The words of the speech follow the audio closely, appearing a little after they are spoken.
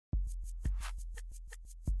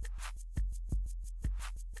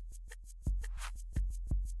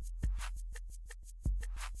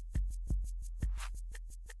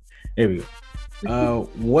There we go.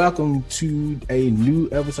 Welcome to a new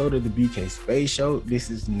episode of the BK Space Show. This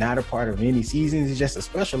is not a part of any season. It's just a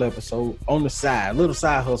special episode on the side, little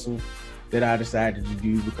side hustle that I decided to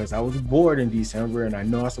do because I was bored in December and I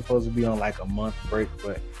know I'm supposed to be on like a month break,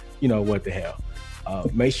 but you know what the hell.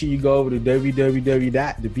 Make sure you go over to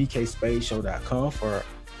www.thebkspaceshow.com for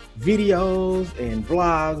videos and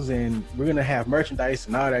blogs, and we're gonna have merchandise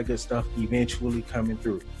and all that good stuff eventually coming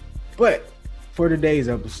through. But for today's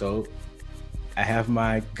episode, I have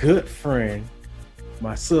my good friend,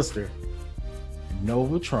 my sister,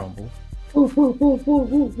 Nova Trumble, and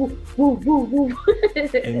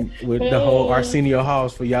with the whole Arsenio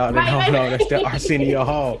Halls for y'all that don't know, that's the Arsenio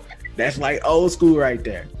Hall. That's like old school right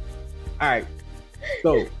there. All right,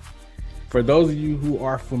 so for those of you who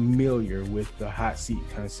are familiar with the hot seat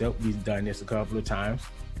concept, we've done this a couple of times,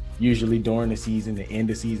 usually during the season, the end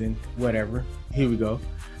of season, whatever. Here we go.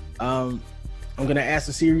 I'm gonna ask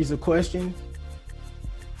a series of questions.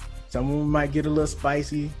 Some of them might get a little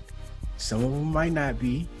spicy. Some of them might not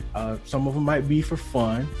be. Some of them might be for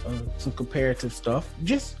fun, some comparative stuff.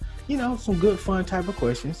 Just, you know, some good fun type of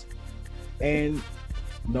questions. And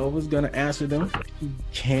Nova's gonna answer them. She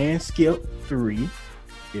can skip 3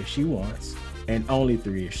 if she wants, and only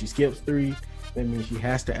 3. If she skips 3, that means she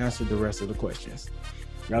has to answer the rest of the questions.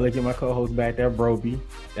 Y'all look at my co-host back there, Broby.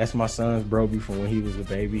 That's my son's Broby from when he was a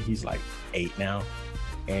baby. He's like 8 now.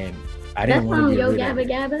 And I didn't want to get rid of it.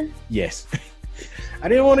 Gabba? Yes. I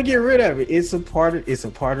didn't want to get rid of it. It's a part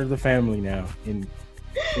of the family now in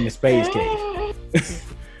the space cave.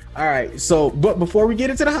 All right. So, but before we get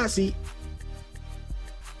into the hot seat,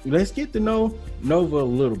 let's get to know Nova a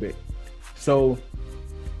little bit. So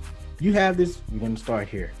you have this, we're going to start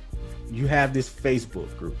here. You have this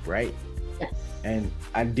Facebook group, right? Yes. And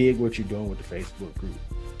I dig what you're doing with the Facebook group.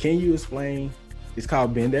 Can you explain? It's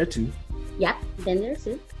called Been There Too. Yep, Been There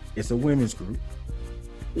Too. It's a women's group.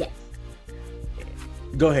 Yes.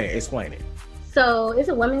 Go ahead, explain it. So it's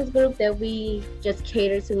a women's group that we just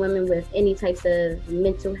cater to women with any types of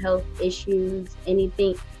mental health issues,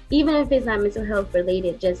 anything, even if it's not mental health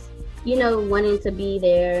related, just, you know, wanting to be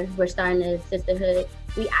there. We're starting a sisterhood.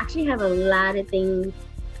 We actually have a lot of things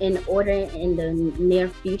in order in the near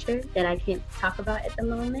future that I can't talk about at the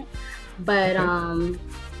moment. But okay.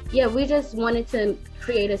 Yeah, we just wanted to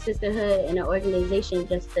create a sisterhood and an organization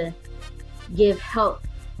just to give help,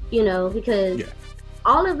 you know, because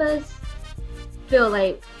all of us feel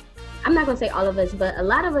like, I'm not gonna say all of us, but a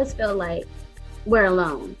lot of us feel like we're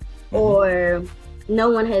alone or no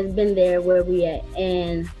one has been there where we at.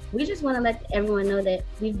 And we just wanna let everyone know that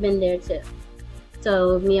we've been there too.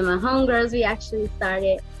 So me and my homegirls, we actually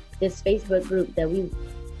started this Facebook group that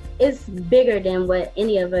it's bigger than what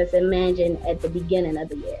any of us imagined at the beginning of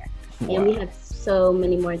the year. Wow. And we have so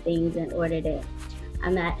many more things in order that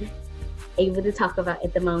I'm not able to talk about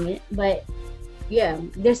at the moment. But yeah,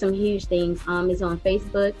 there's some huge things. It's on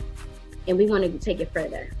Facebook and we want to take it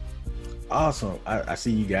further. Awesome. I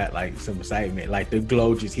see you got like some excitement, like the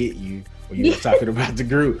glow just hit you when you were talking about the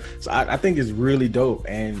group. So I think it's really dope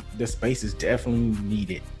and the space is definitely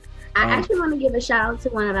needed. I actually want to give a shout out to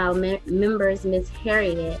one of our members, Miss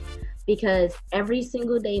Harriet, because every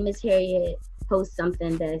single day Miss Harriet posts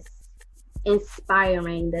something that's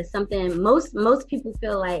inspiring. That's something most people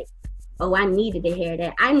feel like, oh, I needed to hear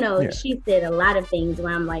that. I know she said a lot of things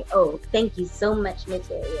where I'm like, oh, thank you so much, Miss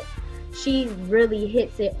Harriet. She really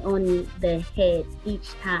hits it on the head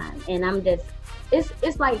each time, and I'm just,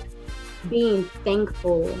 it's like being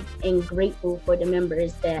thankful and grateful for the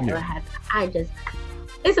members that have.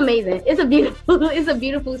 It's amazing. It's a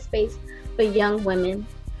beautiful space for young women.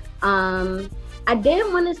 I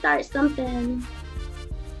did want to start something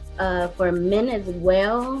for men as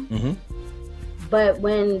well. But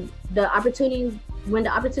when the opportunity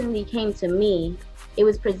came to me, it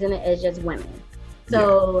was presented as just women.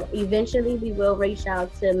 So eventually we will reach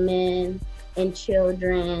out to men and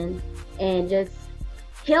children and just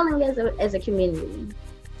healing as a community.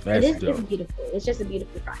 It's beautiful. It's just a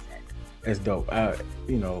beautiful process. It's dope.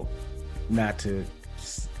 You know, not to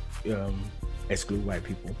exclude white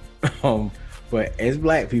people, but as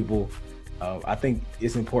Black people, I think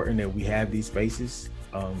it's important that we have these spaces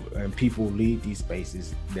and people lead these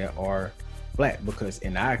spaces that are Black, because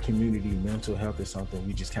in our community, mental health is something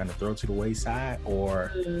we just kind of throw to the wayside,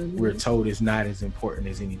 or we're told it's not as important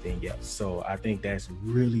as anything else. So I think that's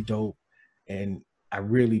really dope, and I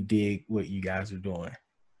really dig what you guys are doing.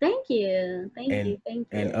 Thank you. Thank you.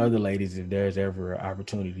 And other ladies, if there's ever an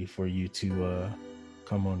opportunity for you to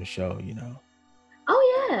come on the show, you know.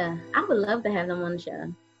 Oh yeah, I would love to have them on the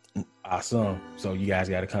show. Awesome. So you guys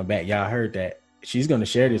got to come back. Y'all heard that. She's going to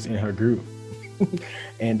share this in her group.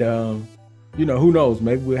 And who knows?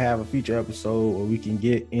 Maybe we'll have a future episode where we can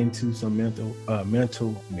get into some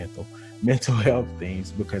mental health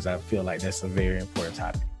things, because I feel like that's a very important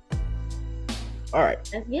topic. All right.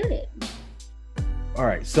 Let's get it. All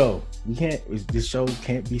right. So this show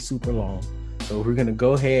can't be super long. So we're going to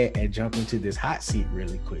go ahead and jump into this hot seat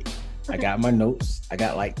really quick. Okay. I got my notes. I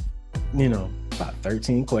got about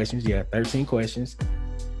 13 questions. Yeah, 13 questions.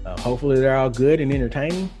 Hopefully they're all good and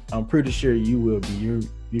entertaining. I'm pretty sure you will be. You're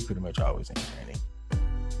pretty much always entertaining.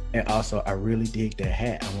 And also, I really dig that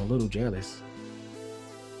hat. I'm a little jealous.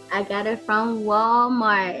 I got it from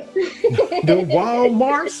Walmart. The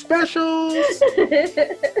Walmart specials.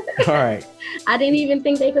 All right. I didn't even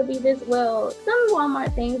think they could be this well. Some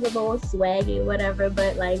Walmart things are a little swaggy or whatever,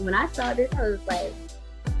 but like when I saw this, I was like,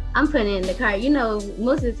 I'm putting it in the cart.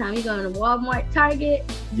 Most of the time you go in Walmart, Target,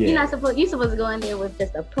 you're supposed to go in there with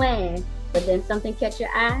just a plan, but then something catch your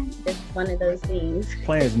eye. This is one of those things.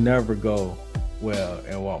 Plans never go well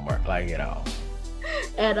in Walmart, like at all.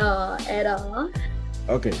 At all.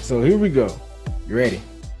 Okay, so here we go. You ready?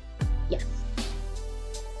 Yes.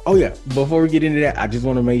 Oh yeah, before we get into that, I just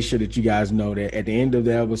want to make sure that you guys know that at the end of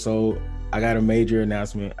the episode, I got a major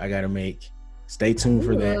announcement I got to make. Stay tuned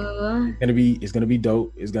for that. It's gonna be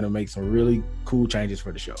dope. It's gonna make some really cool changes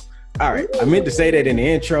for the show. All right. I meant to say that in the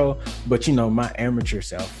intro, but my amateur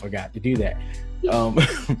self forgot to do that.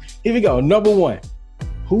 Here we go. Number 1.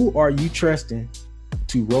 Who are you trusting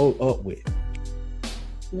to roll up with?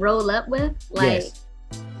 Roll up with? Like yes.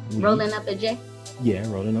 Rolling up a J? Yeah,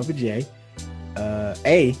 rolling up a J.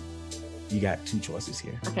 A, you got 2 choices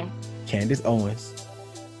here. Okay. Candace Owens,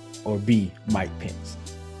 or B, Mike Pence.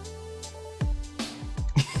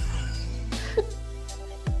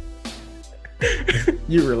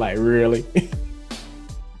 You were like, really?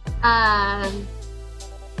 I'm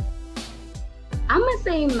gonna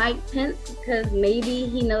say Mike Pence, because maybe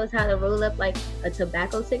he knows how to roll up like a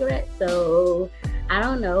tobacco cigarette. So I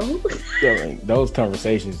don't know. Those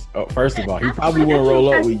conversations. Oh, first of all, he probably won't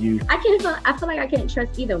roll up with you. I feel like I can't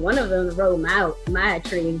trust either one of them to roll my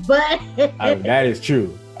tree. But that is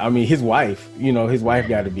true. I mean, his wife. His wife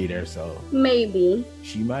got to be there. So maybe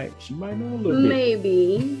she might know a little bit.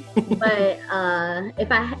 Maybe. But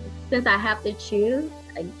since I have to choose,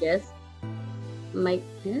 I guess Mike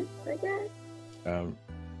Pence. I guess.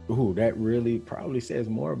 That really probably says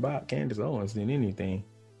more about Candace Owens than anything.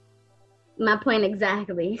 My point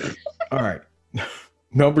exactly. All right.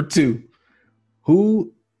 Number 2.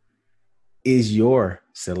 Who is your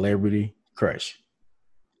celebrity crush?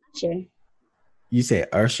 Usher. You said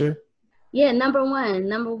Usher? Yeah, number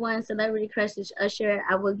one celebrity crush is Usher.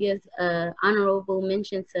 I will give honorable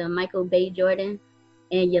mention to Michael B. Jordan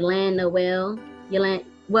and Ylan Noel.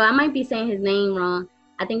 Well, I might be saying his name wrong.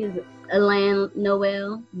 I think it's Ylan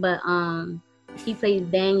Noel, but he plays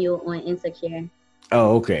Daniel on Insecure.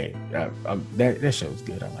 Oh, okay. That show's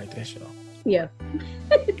good. I like that show. Yeah.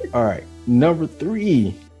 All right. Number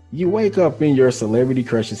 3. You wake up in your celebrity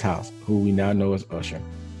crush's house, who we now know as Usher.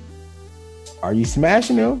 Are you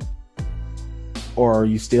smashing them, or are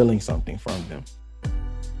you stealing something from them?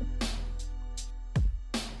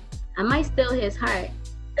 I might steal his heart.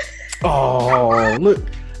 Oh, look.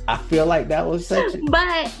 I feel like that was such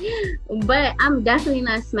But I'm definitely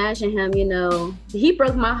not smashing him, He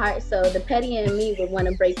broke my heart, so the petty in me would want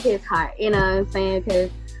to break his heart, you know what I'm saying? Because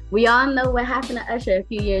we all know what happened to Usher a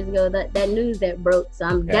few years ago, that news that broke, so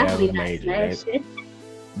I'm definitely not smashing.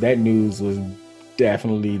 That news was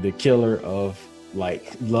definitely the killer of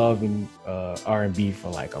like love and R&B for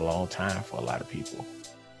like a long time for a lot of people.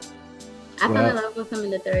 I fell in love with him in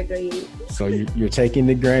the 3rd grade. So you're taking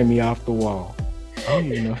the Grammy off the wall. I don't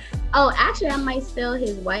even know. Oh, actually, I might steal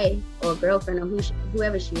his wife or girlfriend or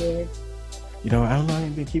whoever she is. I don't know. I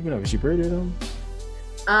ain't been keeping up. Is she pretty though?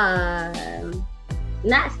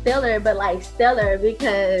 Not stellar, but like stellar,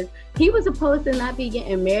 because he was supposed to not be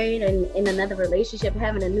getting married and in another relationship,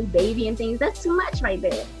 having a new baby and things. That's too much right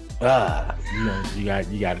there. You got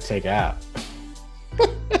to take it out.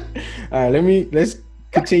 All right, let's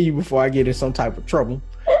continue before I get in some type of trouble.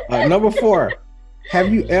 Number 4,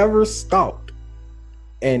 have you ever stalked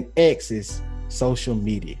an ex's social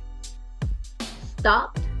media?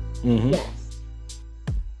 Stalked? Mm-hmm. Yes.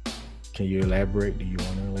 Can you elaborate? Do you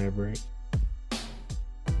want to elaborate?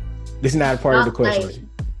 This is not a part of the question.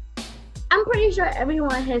 I'm pretty sure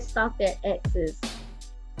everyone has stalked their ex's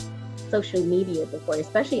social media before,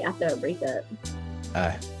 especially after a breakup.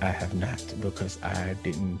 I have not, because I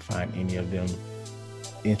didn't find any of them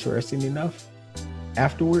interesting enough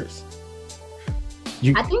afterwards.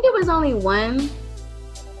 I think there was only one,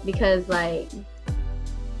 because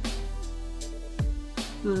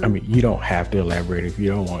I mean, you don't have to elaborate if you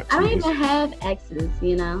don't want to. I don't even have exes,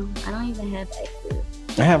 you know. I don't even have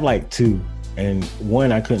exes. I have like 2, and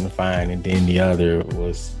one I couldn't find, and then the other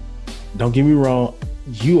was. Don't get me wrong,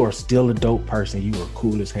 you are still a dope person. You are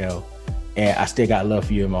cool as hell, and I still got love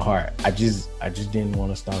for you in my heart. I just didn't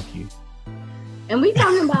want to stalk you. And we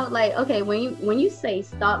talking about like, okay, when you say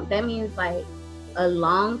stalk, that means like a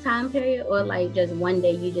long time period, or like just one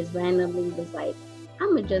day you just randomly was like,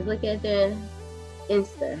 I'm gonna just look at their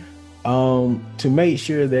Insta. To make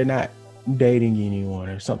sure they're not dating anyone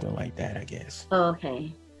or something like that, I guess. Oh,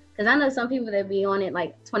 okay. Because I know some people that be on it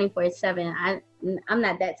like 24/7. I'm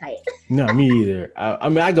not that type. No, me either. I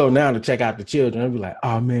mean, I go now to check out the children. I'll be like,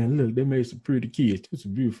 oh man, look, they made some pretty kids. They're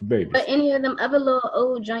some beautiful babies. But any of them other little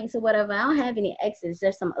old joints or whatever, I don't have any exes.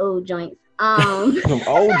 There's some old joints. Some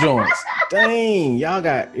old joints. Dang, y'all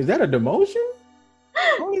got, is that a demotion?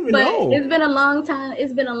 I don't even know. It's been a long time.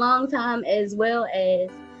 It's been a long time, as well as,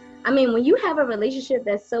 I mean, when you have a relationship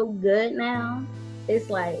that's so good now, it's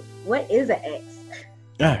like, what is an ex?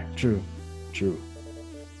 True.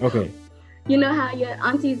 Okay. You know how your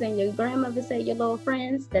aunties and your grandmother say your little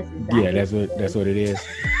friends? That's exactly that's what it is.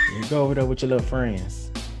 You go over there with your little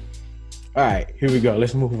friends. All right, here we go.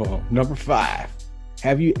 Let's move on. Number 5.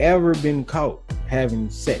 Have you ever been caught having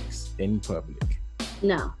sex in public?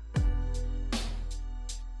 No.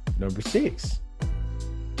 Number 6.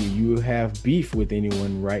 Do you have beef with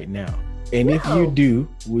anyone right now? And No. if you do,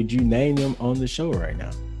 would you name them on the show right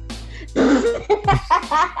now?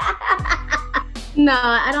 No,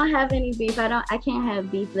 I don't have any beef. I can't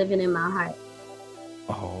have beef living in my heart.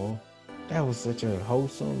 Oh, that was such a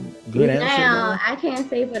wholesome, good answer. Now, I can't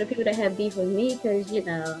say for the people that have beef with me, because, you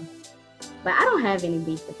know, but I don't have any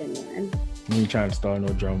beef with anyone. You ain't trying to start no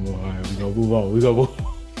drama. All right, we gonna move on.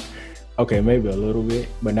 Okay, maybe a little bit,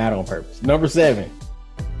 but not on purpose. Number 7,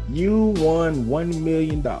 you won $1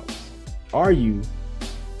 million. Are you,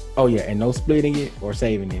 oh yeah, and no splitting it or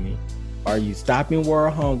saving any. Are you stopping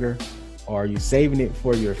world hunger, or are you saving it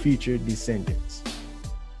for your future descendants?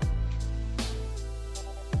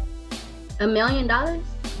 $1 million?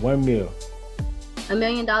 1 mil. $1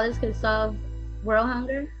 million could solve world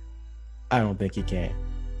hunger? I don't think it can.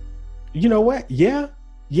 You know what? Yeah,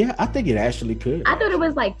 I think it actually could. I thought it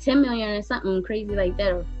was like 10 million or something crazy like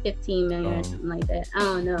that, or 15 million or something like that. I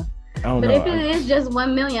don't know. But if it is just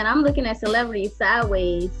 1 million, I'm looking at celebrities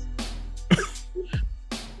sideways.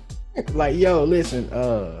 Like, yo, listen,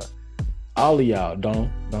 all of y'all,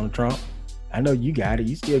 Donald Trump, I know you got it.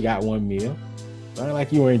 You still got 1 mil. Not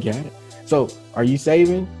like you ain't got it. So, are you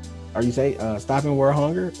saving? Are you stopping world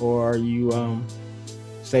hunger, or are you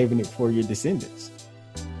saving it for your descendants?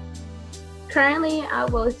 Currently, I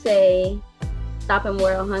will say stopping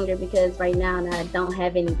world hunger, because right now I don't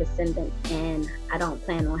have any descendants and I don't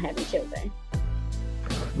plan on having children.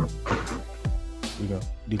 You know,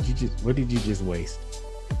 what did you just waste?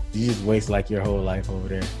 You just waste like your whole life over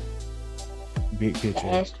there. Big picture. The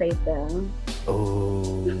ashtray fell.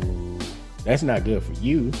 Oh, that's not good for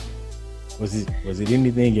you. Was it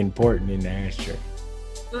anything important in the ashtray?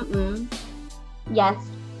 Yes,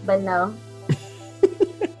 but no.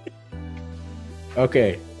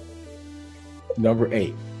 Okay. Number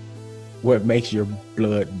 8. What makes your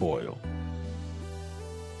blood boil?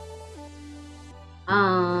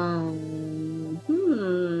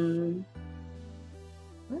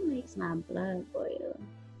 What makes my blood boil?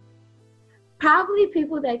 Probably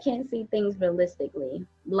people that can't see things realistically.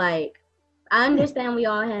 Like, I understand we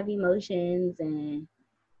all have emotions, and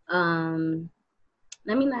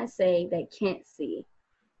let me not say that can't see,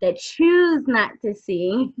 that choose not to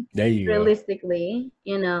see there you realistically,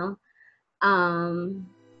 you know,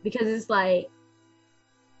 because it's like,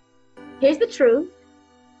 here's the truth,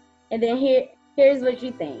 and then here's what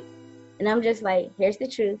you think, and I'm just like, here's the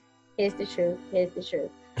truth, here's the truth, here's the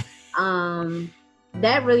truth.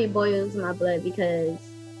 That really boils my blood, because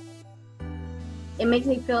it makes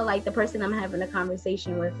me feel like the person I'm having a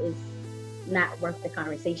conversation with is not worth the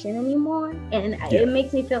conversation anymore, and it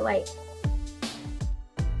makes me feel like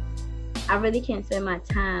I really can't spend my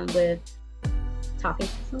time with talking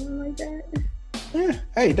to someone like that. Yeah,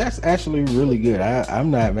 hey, that's actually really good. I'm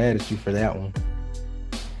not mad at you for that one.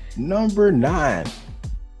 Number 9.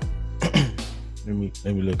 let me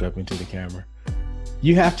look up into the camera.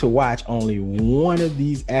 You have to watch only one of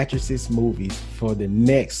these actresses' movies for the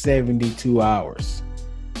next 72 hours.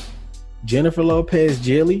 Jennifer Lopez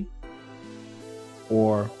Jilly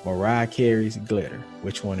or Mariah Carey's Glitter.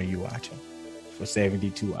 Which one are you watching for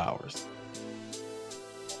 72 hours?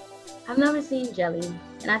 I've never seen Jelly,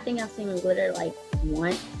 and I think I've seen Glitter like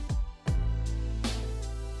once.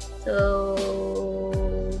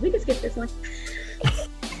 So we can skip this one.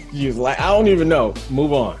 You was like, I don't even know.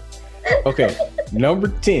 Move on. Okay, number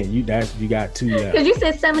 10. You got 2 left. Because you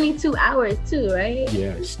said 72 hours too, right?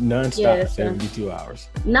 Yeah, nonstop, 72 hours.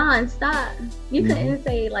 Nonstop. You couldn't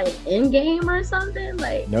say like in game or something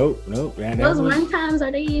like. Nope. Those run times,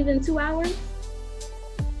 are they even 2 hours?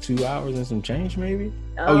 2 hours and some change, maybe.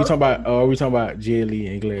 Oh, you talking about? Oh, are we talking about jelly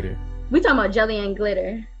and glitter? We talking about jelly and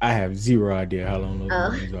glitter. I have zero idea how long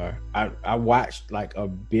those movies are. I watched like a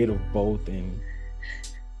bit of both, and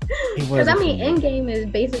because I mean, Endgame is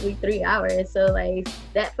basically 3 hours, so like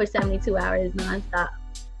that for 72 hours nonstop.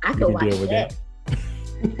 I could watch that.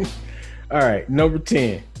 All right, number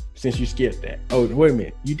 10. Since you skipped that. Oh, wait a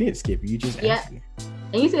minute. You did skip it. You just asked me.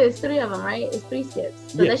 And you said it's 3 of them, right? It's 3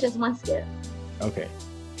 skips. So that's just 1 skip. Okay.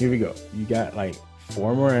 Here we go. You got like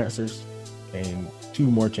 4 more answers and 2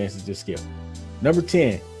 more chances to skip. Number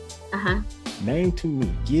 10.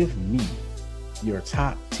 Give me your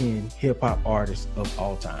top 10 hip hop artists of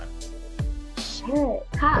all time.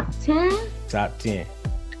 Shit. Top 10? Top 10.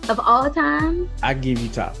 Of all time? I give you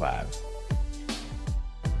top 5.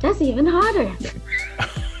 That's even harder.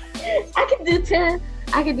 I could do 10.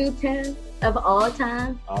 I could do 10 of all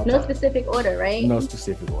time. No specific order, right? No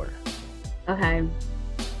specific order. Okay.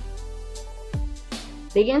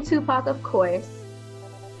 Big and Tupac, of course.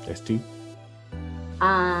 That's 2.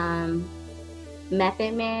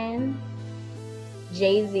 Method Man,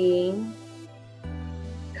 Jay-Z,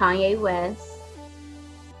 Kanye West.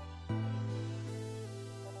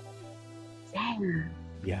 Damn.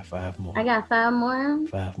 Yeah, 5 more. I got 5 more?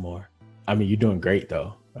 5 more. I mean, you're doing great,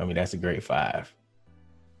 though. I mean, that's a great 5.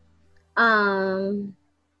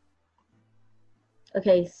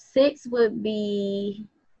 Okay, 6 would be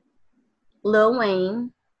Lil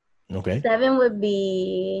Wayne. Okay. 7 would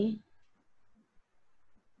be...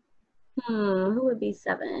 who would be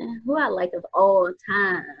 7? Who I like of all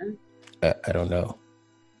time? I don't know.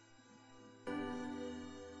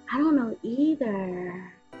 I don't know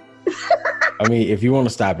either. I mean, if you want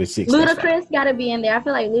to stop at 6, Ludacris got to be in there. I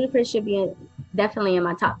feel like Ludacris should be definitely in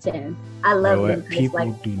my top 10. I love Ludacris.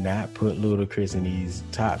 People do not put Ludacris in these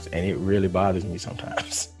tops, and it really bothers me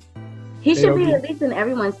sometimes. He should be at least in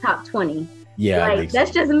everyone's top 20. Yeah, like,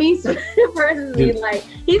 that's just me personally. Like,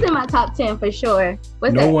 he's in my top 10 for sure.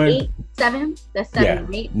 What's that? 8, 7? That's 7,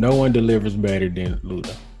 right? No one delivers better than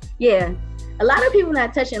Luda. Yeah, a lot of people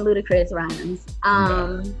not touching Ludacris rhymes.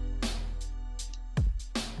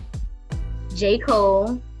 J.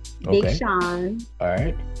 Cole, Big Sean. All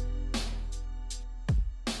right.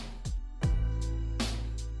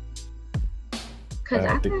 Because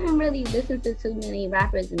I couldn't really listen to too many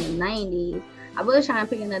rappers in the 90s. I was trying to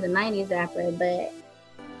pick another 90s rapper, but...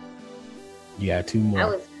 You got 2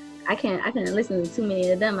 more. I couldn't listen to too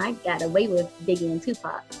many of them. I got away with Biggie and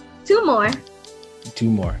Tupac. 2 more. 2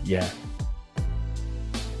 more, yeah.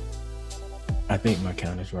 I think my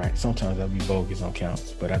count is right. Sometimes I'll be bogus on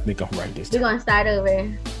counts, but I think I'm right this time. We're going to start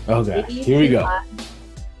over. Okay, here we go.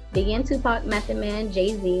 Biggie and Tupac, Method Man,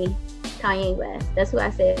 Jay-Z, Kanye West. That's who I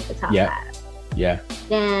said for top 5. Yeah.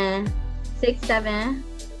 Then 6, 7,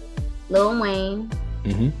 Lil Wayne,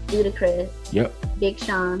 Ludacris, Big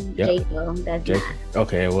Sean, J. Cole. That's 9.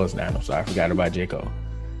 Okay, it was 9. I'm sorry, I forgot about J. Cole.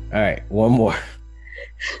 All right, 1 more.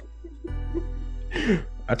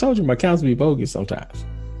 I told you my counts be bogus sometimes.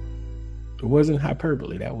 It wasn't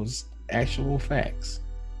hyperbole. That was actual facts.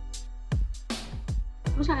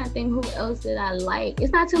 I'm trying to think who else did I like.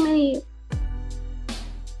 It's not too many.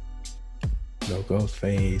 No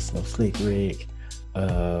Ghostface, no Slick Rick.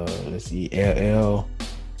 Let's see, LL.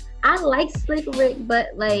 I like Slick Rick, but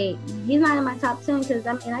like he's not in my top 10 because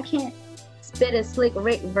I mean I can't spit a Slick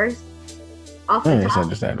Rick verse off the top. It's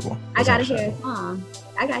understandable. I gotta hear a song.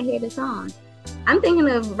 I gotta hear the song. I'm thinking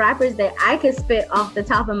of rappers that I could spit off the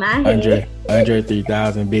top of my head. Andre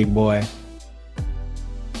 3000, Big Boy.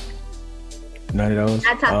 None of those.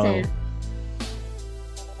 Not top 10.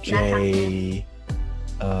 Jay,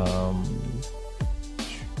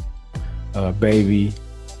 Baby,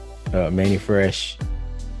 Manny Fresh,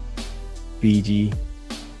 BG.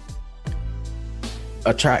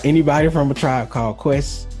 Anybody from A Tribe Called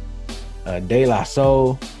Quest, De La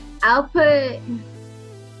Soul. I'll put.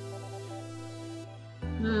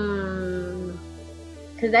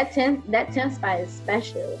 Because that 10th spot is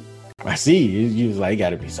special. I see. You was like,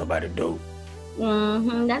 gotta be somebody dope.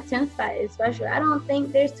 That 10th spot is special. I don't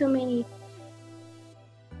think there's too many.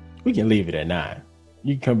 We can leave it at 9.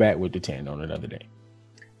 You can come back with the 10 on another day.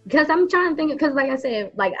 Because I'm trying to think, because like I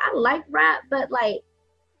said, like I like rap, but like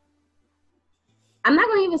I'm not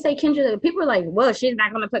gonna even say Kendrick. People are like, well, she's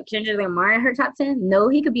not gonna put Kendrick Lamar in her top 10. No,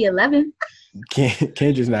 he could be 11.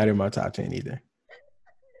 Kendrick's not in my top 10 either.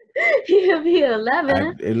 He'll be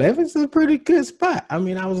 11. 11's a pretty good spot. I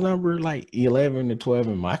mean, I was number like 11 to 12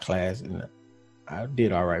 in my class, and I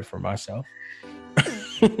did all right for myself.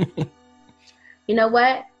 You know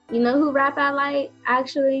what? You know who rap I like,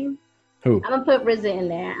 actually? Who? I'm going to put RZA in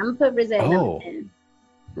there. I'm going to put RZA at number 10.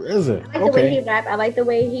 RZA. I like the way he rap. I like the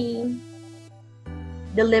way he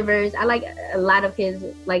delivers. I like a lot of his,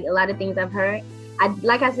 like a lot of things I've heard.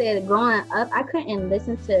 Like I said, growing up, I couldn't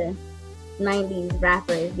listen to 90s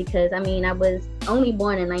rappers because, I mean, I was only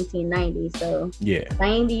born in 1990. So yeah,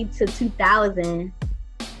 90 to 2000,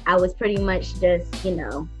 I was pretty much just, you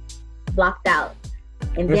know, blocked out.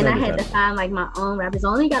 And then I had to find like my own rappers. I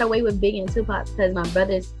only got away with Biggie and Tupac because my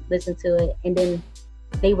brothers listened to it, and then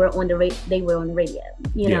they were on the radio.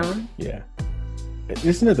 You know. Yeah.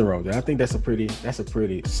 There's nothing wrong with that. I think that's a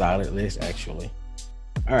pretty solid list, actually.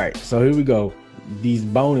 All right, so here we go. These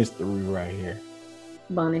bonus 3 right here.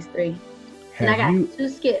 Bonus 3. And I got 2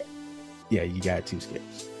 skips. Yeah, you got 2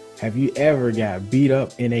 skips. Have you ever got beat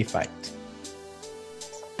up in a fight?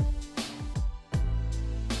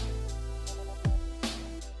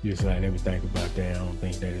 Just like never think about that. I don't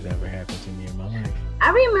think that has ever happened to me in my life. I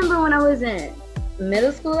remember when I was in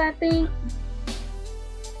middle school, I think.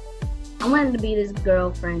 I wanted to be this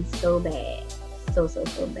girlfriend so bad. So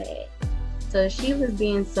bad. So she was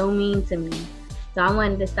being so mean to me. So I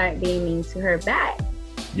wanted to start being mean to her back.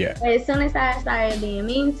 Yeah. But as soon as I started being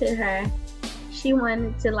mean to her, she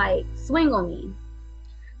wanted to like swing on me.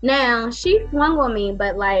 Now, she swung on me,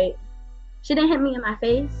 but like, she didn't hit me in my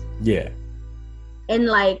face. Yeah. And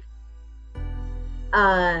like,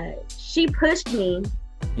 she pushed me.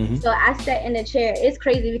 Mm-hmm. So I sat in the chair. It's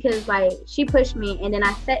crazy because like she pushed me and then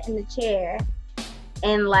I sat in the chair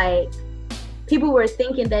and like people were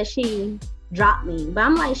thinking that she dropped me. But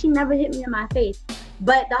I'm like, she never hit me in my face.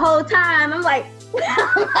 But the whole time I'm like,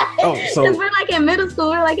 because we're like in middle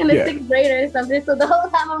school, we're like in the 6th grade or something. So the whole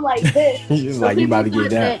time I'm like this. Just so like you about to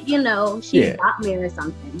get down. That, you know, she dropped me or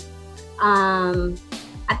something.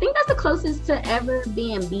 I think that's the closest to ever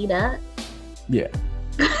being beat up. Yeah.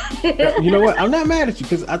 You know what? I'm not mad at you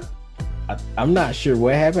because I'm not sure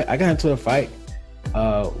what happened. I got into a fight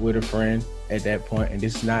with a friend at that point, and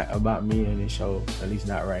this is not about me in this show, at least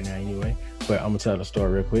not right now anyway. But I'm gonna tell the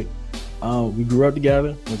story real quick. We grew up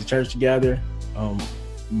together, went to church together.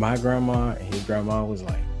 My grandma and his grandma was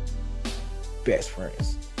like best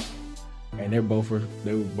friends, and they were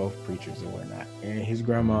both preachers and whatnot. And his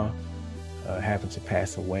grandma happened to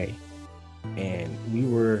pass away, and we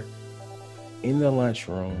were in the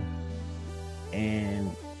lunchroom,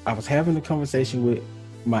 and I was having a conversation with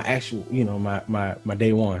my actual, you know, my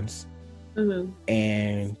day ones,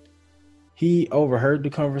 and he overheard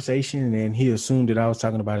the conversation, and he assumed that I was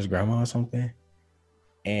talking about his grandma or something,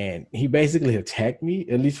 and he basically attacked me.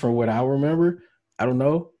 At least from what I remember, I don't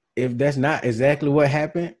know if that's not exactly what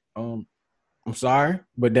happened. I'm sorry,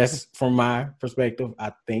 but that's from my perspective.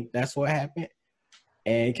 I think that's what happened.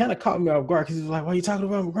 And it kind of caught me off guard because he was like, why are you talking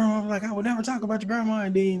about my grandma? I was like, I would never talk about your grandma.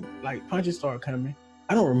 And then like punches started coming.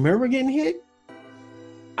 I don't remember getting hit.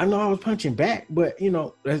 I know I was punching back, but you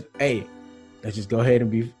know, let's just go ahead and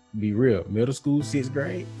be real. Middle school, 6th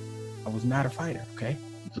grade, I was not a fighter, okay?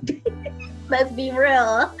 Let's be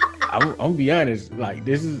real. I'm gonna be honest. Like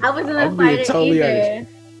this is, I wasn't a fighter totally either.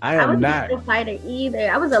 Honest. I was not a fighter either.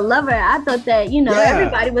 I was a lover. I thought that, you know,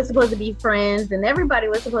 everybody was supposed to be friends and everybody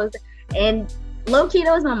was supposed to, and low key,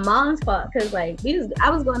 that was my mom's fault because like I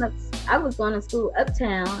was going to school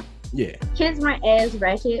uptown. Yeah. Kids weren't as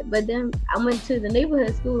ratchet, but then I went to the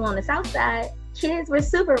neighborhood school on the south side. Kids were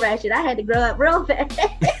super ratchet. I had to grow up real fast.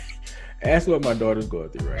 That's what my daughter's going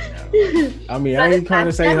through right now. I mean, I ain't trying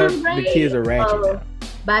to say the kids are ratchet now.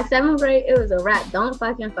 By 7th grade, it was a wrap. Don't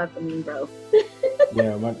fucking fuck with me, bro.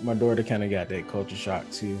 Yeah, my daughter kind of got that culture shock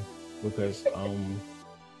too, because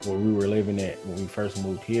where we were living at when we first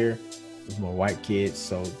moved here, it was more white kids,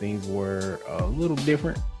 so things were a little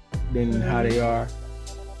different than how they are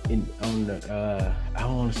on the I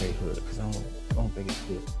don't want to say hood because I don't think it's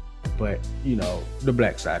hood, but you know, the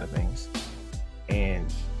black side of things. And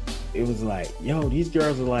it was like, yo, these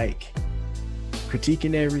girls are like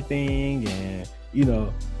critiquing everything, and you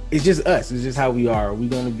know, it's just us. It's just how we are. We're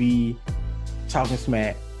gonna be talking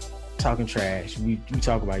smack, talking trash. We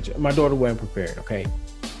talk about each other. My daughter wasn't prepared. Okay,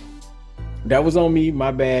 that was on me.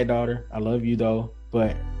 My bad, daughter. I love you though,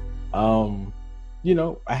 but you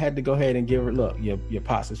know, I had to go ahead and give her, look, your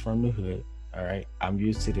pops is from the hood. All right, I'm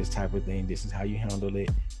used to this type of thing. This is how you handle it,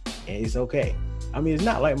 and it's okay. I mean, it's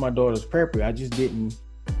not like my daughter's preppy. I just didn't.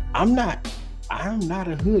 I'm not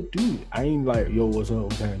a hood dude. I ain't like, yo, what's up,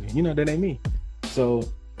 what's happening? You know, that ain't me. So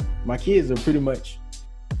my kids are pretty much,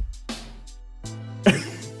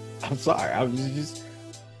 I I'm sorry. I was just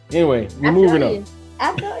anyway. We're moving on.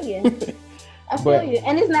 I feel you. I feel you.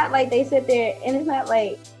 And it's not like they sit there, and it's not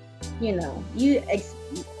like, you know, it's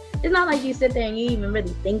not like you sit there and you even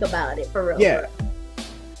really think about it for real. Yeah.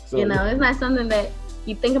 So, you know, it's not something that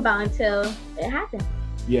you think about until it happens.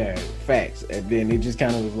 Yeah, facts. And then it just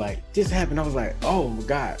kind of was like, just happened. I was like, oh my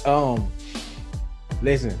God.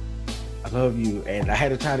 Listen, I love you. And I had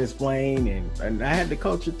to try to explain, and I had to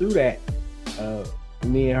coach her through that.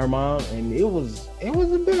 Me and her mom, and it was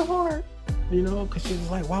a bit hard, you know, because she was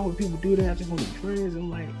like, why would people do that? I just want to be friends. I'm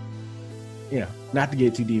like, you know, not to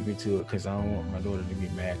get too deep into it, because I don't want my daughter to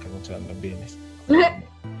get mad because I'm telling her business. What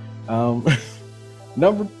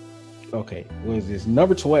is this?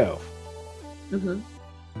 Number 12. Mm-hmm.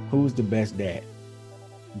 Who's the best dad?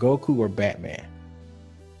 Goku or Batman?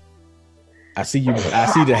 I see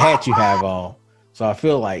the hat you have on, so I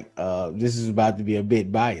feel like this is about to be a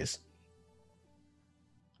bit biased.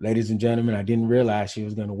 Ladies and gentlemen, I didn't realize she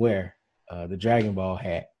was going to wear the Dragon Ball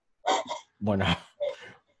hat when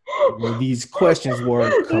these questions were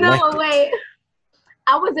collected. No, wait.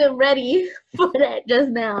 I wasn't ready for that just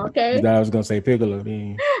now, okay? You thought I was going to say Piccolo.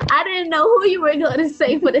 Then. I didn't know who you were going to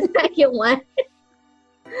say for the second one.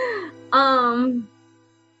 All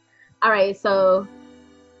right, so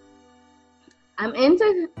I'm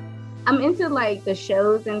into like the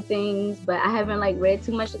shows and things, but I haven't like read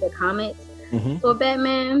too much of the comics for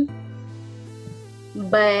Batman.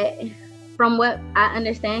 But from what I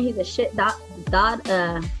understand, he's a shit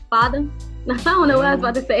father. I don't know what I was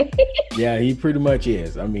about to say. Yeah, he pretty much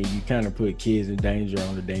is. I mean, you kind of put kids in danger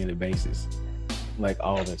on a daily basis, like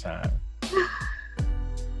all the time.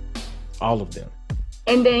 All of them.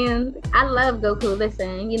 And then I love Goku.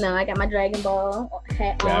 Listen, you know, I got my Dragon Ball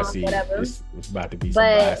hat on, whatever. It's about to be some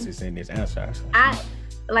biases in this answer.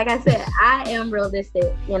 Like I said, I am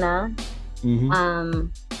realistic, you know.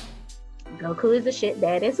 Goku is a shit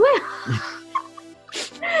dad as well.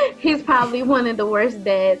 He's probably one of the worst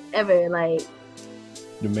dads ever. Like,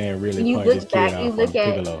 the man really punched his kid off on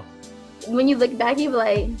Piccolo. When you look back, you be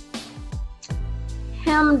like,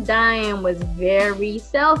 him dying was very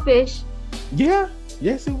selfish. Yeah,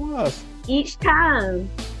 yes it was. Each time,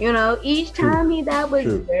 you know, he died was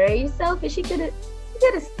very selfish. He could have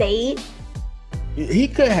stayed. He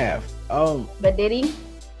could have. But did he?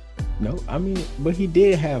 No, I mean, but he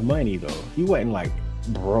did have money though. He wasn't like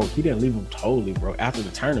broke. He didn't leave him totally broke. After the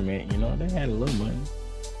tournament, you know, they had a little money.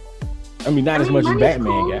 I mean, not as much as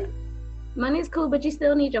Batman got. Money's cool, but you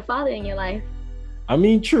still need your father in your life. I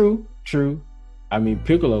mean, true. I mean,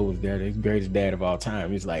 Piccolo was there, the greatest dad of all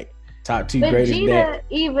time. He's like top 2 greatest dad. Vegeta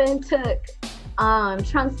even took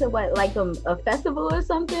Trunks to what, like a festival or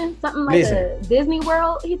something like a Disney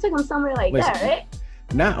World. He took him somewhere like that, right?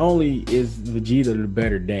 Not only is Vegeta the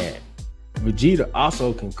better dad, Vegeta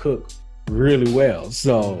also can cook really well.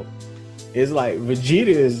 So it's like Vegeta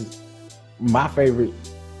is my favorite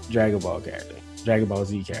Dragon Ball character, Dragon Ball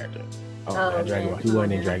Z character. Not Dragon Ball. He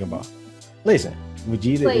wasn't in Dragon Ball. Listen,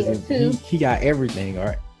 Vegeta he got everything, all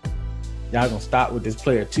right? Y'all gonna stop with this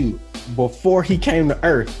player 2. Before he came to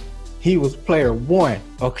Earth, he was player 1,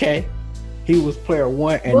 okay? He was player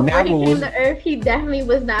 1, and Nappa was... Before he came to Earth, he definitely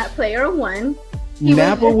was not player 1.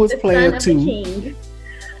 Nappa was player 2.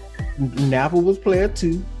 Nappa was player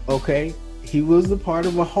 2, okay? He was a part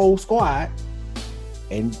of a whole squad,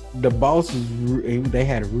 and the boss was... They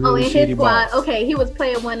had a really shitty boss. Okay, he was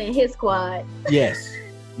player 1 in his squad. Yes,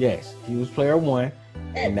 he was player 1,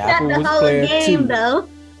 and Nappa was player 2. Though.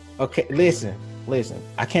 Okay, listen.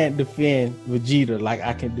 I can't defend Vegeta like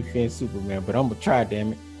I can defend Superman, but I'm gonna try,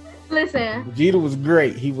 damn it. Listen. Vegeta was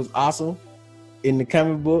great. He was awesome in the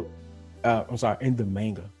comic book. In the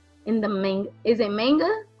manga. Is it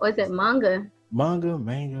manga or is it manga? Manga,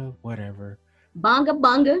 whatever.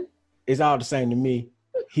 Bunga. It's all the same to me.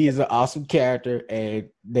 He is an awesome character, and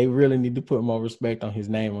they really need to put more respect on his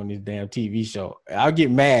name on this damn TV show. I'll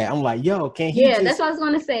get mad. I'm like, yo, can't he? Yeah, that's what I was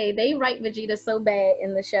gonna say. They write Vegeta so bad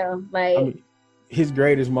in the show. Like, I mean, his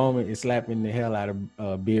greatest moment is slapping the hell out of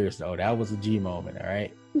Beerus, though. That was a G moment, all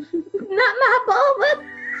right? Not my Bulma.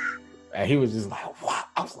 And he was just like, what?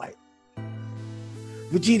 I was like,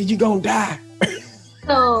 Vegeta, you gonna die.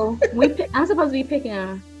 So I'm supposed to be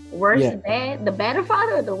picking worst dad, the better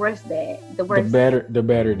father, or the worst dad? The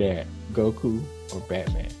better dad, Goku or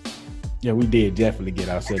Batman. Yeah, we did definitely get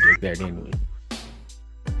our subject there, didn't we?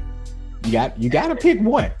 You got to pick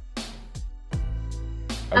one.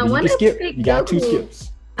 I want to skip. You got 2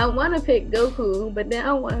 skips. I want to pick Goku, but then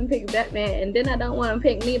I want to pick Batman, and then I don't want to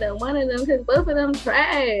pick neither one of them because both of them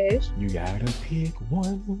trash. You gotta pick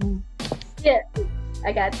one. Yeah.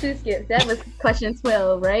 I got 2 skips. That was question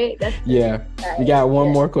 12, right? That's yeah. Right. We got one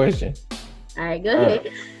more question. All right, go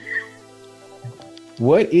ahead.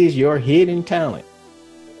 What is your hidden talent?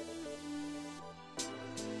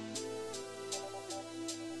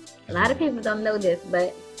 A lot of people don't know this,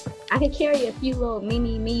 but I can carry a few little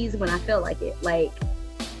mini me's when I feel like it. Like,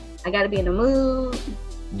 I gotta be in the mood.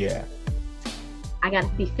 Yeah. I gotta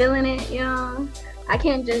be feeling it, you know. I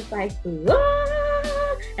can't just like, Wah!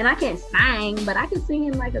 And I can't sing, but I can sing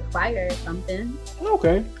in like a choir or something.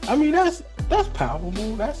 Okay, I mean that's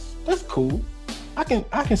palpable. That's cool. I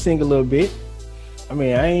can sing a little bit. I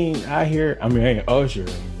mean, I ain't Usher or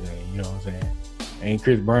anything. You know what I'm saying? I ain't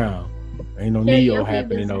Chris Brown. Ain't no Neo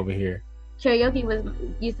happening over here. Karaoke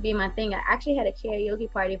used to be my thing. I actually had a karaoke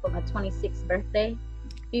party for my 26th birthday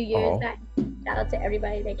a few years back. Shout out to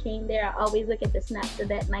everybody that came there. I always look at the snaps of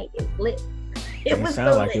that night. It's lit. It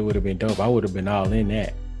sounded like it would have been dope. I would have been all in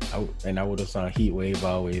that. I would have sung Heat Wave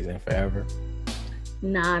Always and Forever.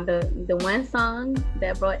 Nah, the one song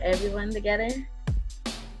that brought everyone together.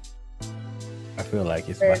 I feel like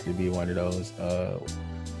it's supposed to be one of those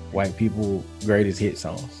white people greatest hit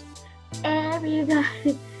songs.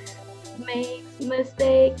 Everybody makes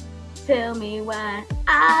mistakes. Tell me why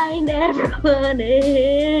I never wanna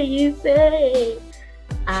hear you say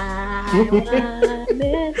I want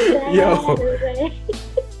it. Yo,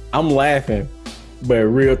 I'm laughing, but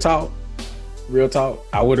real talk,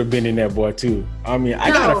 I would have been in that boy too. I mean, I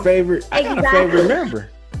got a favorite member.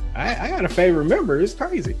 I got a favorite member. It's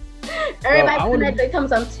crazy. Everybody that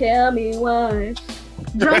comes on, tell me why.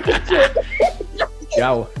 Drunk and shit.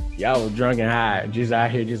 Y'all was drunk and high, just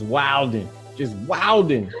out here, just wilding.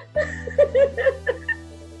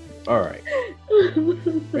 All right,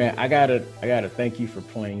 man. I gotta thank you for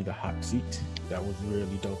playing the hot seat. That was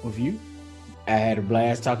really dope of you. I had a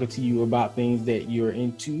blast talking to you about things that you're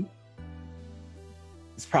into.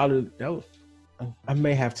 It's probably I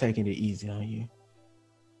may have taken it easy on you.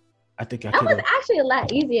 I think I could. That was actually a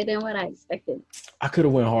lot easier than what I expected. I could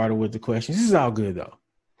have went harder with the questions. This is all good though.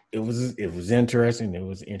 It was interesting. It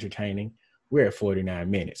was entertaining. We're at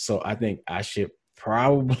 49 minutes, so I think I should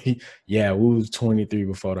probably we was 23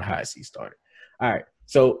 before the hot seat started. All right,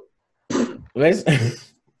 so let's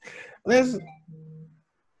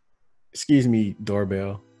excuse me,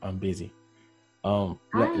 doorbell. I'm busy. That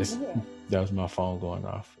was my phone going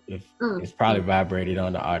off. It's probably vibrated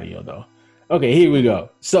on the audio though. Okay, here we go.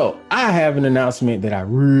 So I have an announcement that I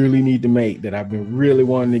really need to make that I've been really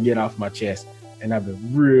wanting to get off my chest, and I've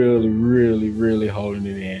been really, really, really holding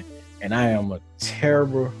it in. And I am a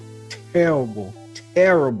terrible, terrible,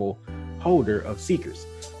 terrible holder of secrets.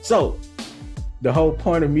 So the whole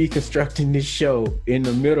point of me constructing this show in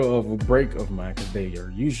the middle of a break of mine, because they are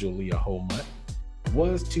usually a whole month,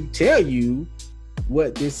 was to tell you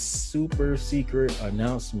what this super secret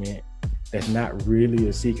announcement that's not really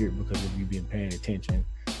a secret, because if you've been paying attention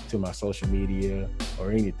to my social media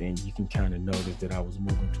or anything, you can kind of notice that I was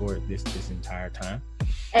moving toward this entire time.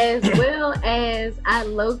 As well as I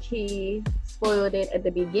low-key spoiled it at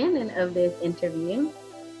the beginning of this interview.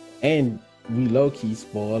 And we low-key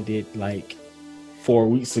spoiled it like 4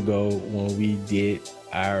 weeks ago when we did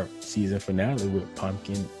our season finale with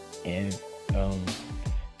Pumpkin and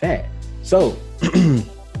that. So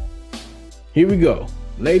here we go.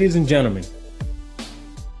 Ladies and gentlemen,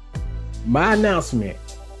 my announcement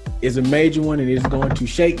is a major one, and it's going to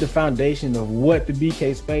shake the foundation of what the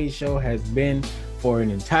BK Spade Show has been for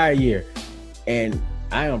an entire year. And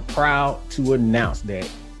I am proud to announce that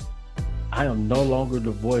I am no longer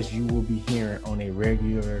the voice you will be hearing on a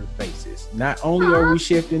regular basis. Not only are we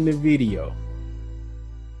shifting the video,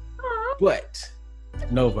 but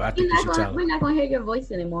Nova, I think you should tell them. We're not going to hear your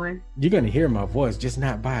voice anymore. You're going to hear my voice, just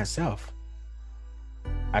not by itself.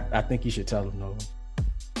 I think you should tell them, Nova.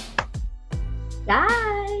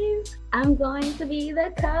 Guys, I'm going to be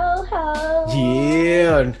the co-host.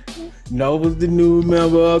 Yeah, Nova's the new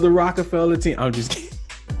member of the Rockefeller team. I'm just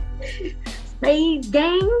kidding. Spade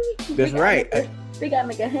gang. That's right. We gotta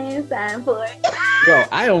make a hand sign for it. Yo,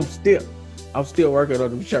 I'm still working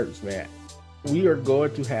on them shirts, man. We are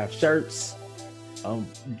going to have shirts.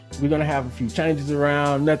 We're gonna have a few changes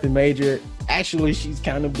around, nothing major. Actually, she's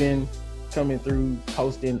kind of been coming through,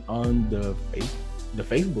 posting on the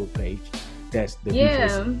Facebook page. That's the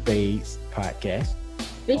BK Spades podcast.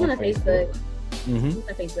 Speaking of Facebook,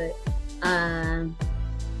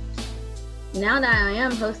 now that I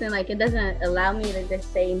am posting, like, it doesn't allow me to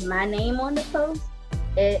just say my name on the post.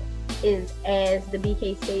 It is as the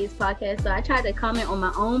BK Spades podcast. So I tried to comment on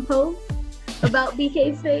my own post about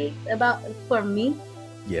BK Spades, for me.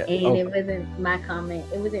 Yeah. And it wasn't my comment.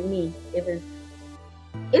 It wasn't me.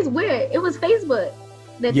 It's weird. It was Facebook.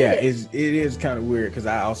 Yeah, it is kind of weird because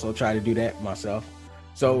I also try to do that myself.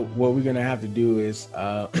 So what we're gonna have to do is,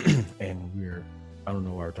 and I don't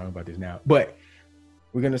know why we're talking about this now, but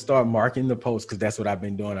we're gonna start marking the posts because that's what I've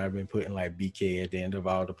been doing. I've been putting like BK at the end of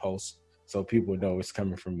all the posts so people know it's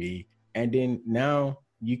coming from me. And then now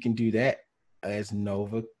you can do that as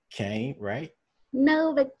Novacaine, right?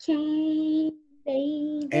 Novacaine,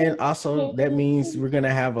 baby. And also that means we're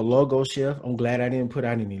gonna have a logo shift. I'm glad I didn't put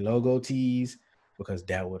out any logo tees because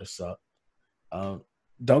that would have sucked.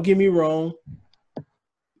 Don't get me wrong.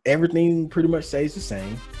 Everything pretty much stays the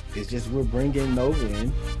same. It's just we're bringing Nova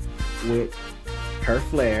in with her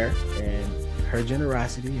flair and her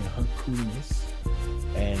generosity and her coolness,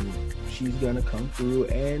 and she's gonna come through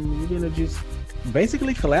and we're gonna just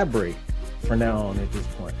basically collaborate from now on at this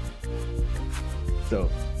point. So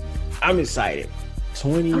I'm excited.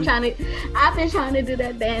 I've been trying to do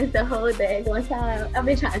that dance the whole day. One time I've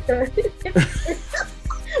been trying to throw it.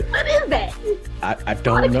 What is that? I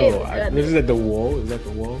don't know. Is it the wall? Is that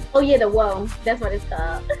the wall? Oh yeah, the wall. That's what it's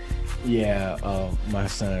called. Yeah, my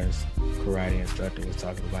son's karate instructor was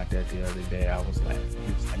talking about that the other day. I was like,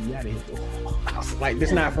 you gotta hit the wall. I was like, this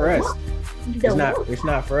is not for us. It's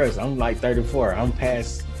not for us. I'm like 34. I'm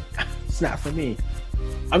past. It's not for me.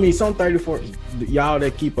 I mean, some 34, y'all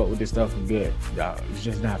that keep up with this stuff is good. Y'all, it's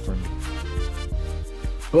just not for me.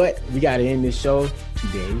 But we gotta end this show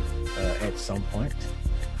today at some point.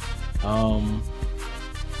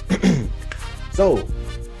 So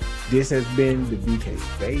this has been the BK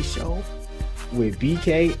Space Show with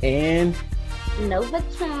BK and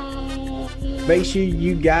Novacaine. Make sure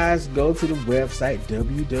you guys go to the website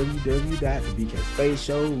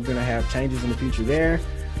www.thebkspace.show. We're gonna have changes in the future there.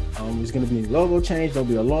 There's gonna be a logo change. Don't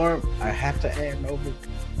be alarmed. I have to add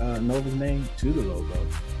Nova's name to the logo.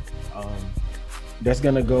 That's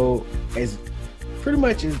gonna go as pretty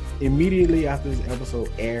much immediately after this episode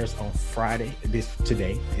airs on Friday.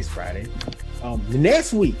 Today is Friday. The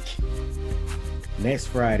next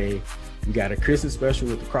Friday, we got a Christmas special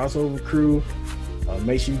with the crossover crew.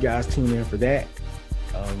 Make sure you guys tune in for that.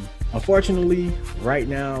 Unfortunately, right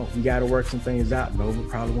now we got to work some things out. Nova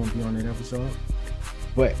probably won't be on that episode,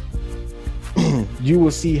 but you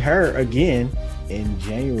will see her again in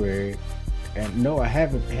January. And no, I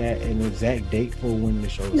haven't had an exact date for when the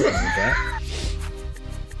show is coming back.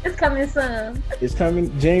 It's coming soon. It's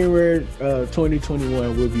coming January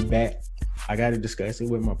 2021. We'll be back. I got to discuss it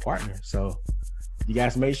with my partner. So you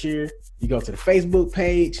guys make sure you go to the Facebook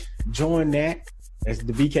page, join that. That's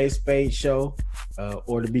the BK Spade Show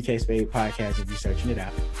or the BK Spade Podcast if you're searching it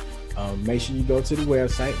out. Make sure you go to the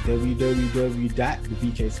website,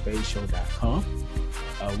 www.thebkspadeshow.com.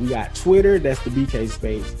 We got Twitter, that's the BK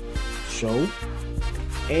Spade Show,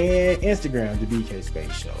 and Instagram, the BK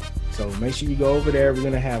Spade Show. So make sure you go over there. We're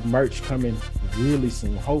going to have merch coming really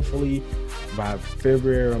soon. Hopefully by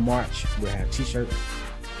February or March, we'll have t-shirts,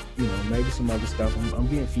 maybe some other stuff. I'm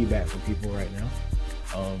getting feedback from people right now.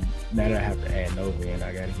 Now that I have to add Nova in,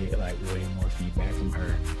 I got to get like way more feedback from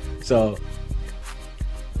her. So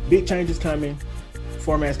big changes coming.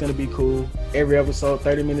 Format's going to be cool. Every episode,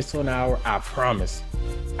 30 minutes to an hour. I promise.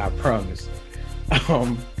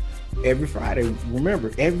 Every Friday,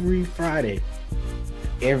 remember, every Friday,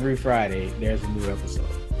 there's a new episode.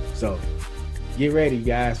 So get ready,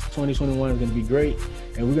 guys. 2021 is going to be great,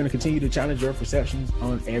 and we're going to continue to challenge your perceptions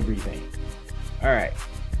on everything. All right,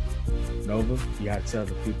 Nova, you got to tell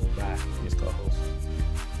the people bye, Miss Co-host.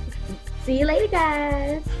 See you later,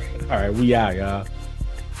 guys. All right, we out, y'all.